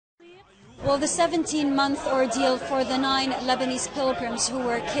Well, the 17-month ordeal for the 9 Lebanese pilgrims who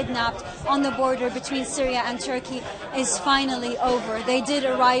were kidnapped on the border between Syria and Turkey is finally over. They did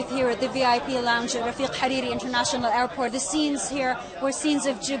arrive here at the VIP lounge at Rafiq Hariri International Airport. The scenes here were scenes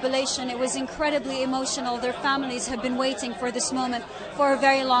of jubilation. It was incredibly emotional. Their families have been waiting for this moment for a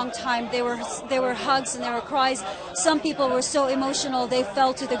very long time. There were hugs and there were cries. Some people were so emotional they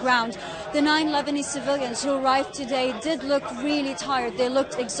fell to the ground. The 9 Lebanese civilians who arrived today did look really tired. They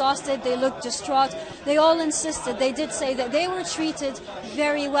looked exhausted. They looked distraught. They all insisted, they did say that they were treated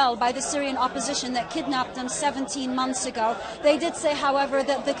very well by the Syrian opposition that kidnapped them 17 months ago. They did say, however,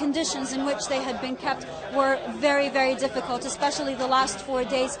 that the conditions in which they had been kept were very, very difficult, especially the last 4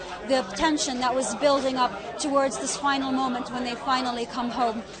 days, the tension that was building up towards this final moment when they finally come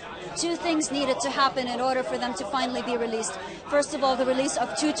home. Two things needed to happen in order for them to finally be released. First of all, the release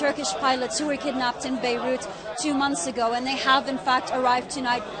of 2 Turkish pilots who were kidnapped in Beirut 2 months ago, and they have in fact arrived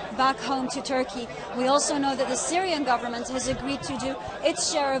tonight back home to Turkey. We also know that the Syrian government has agreed to do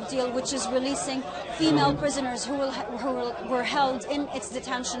its share of deal, which is releasing female prisoners who were held in its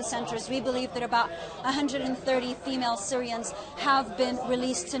detention centers. We believe that about 130 female Syrians have been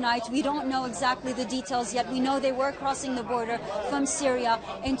released tonight. We don't know exactly the details yet. We know they were crossing the border from Syria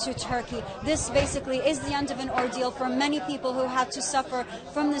into Turkey. This basically is the end of an ordeal for many people who had to suffer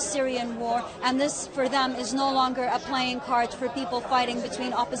from the Syrian war, and this for them is no longer a playing card for people fighting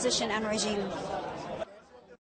between opposition and regime.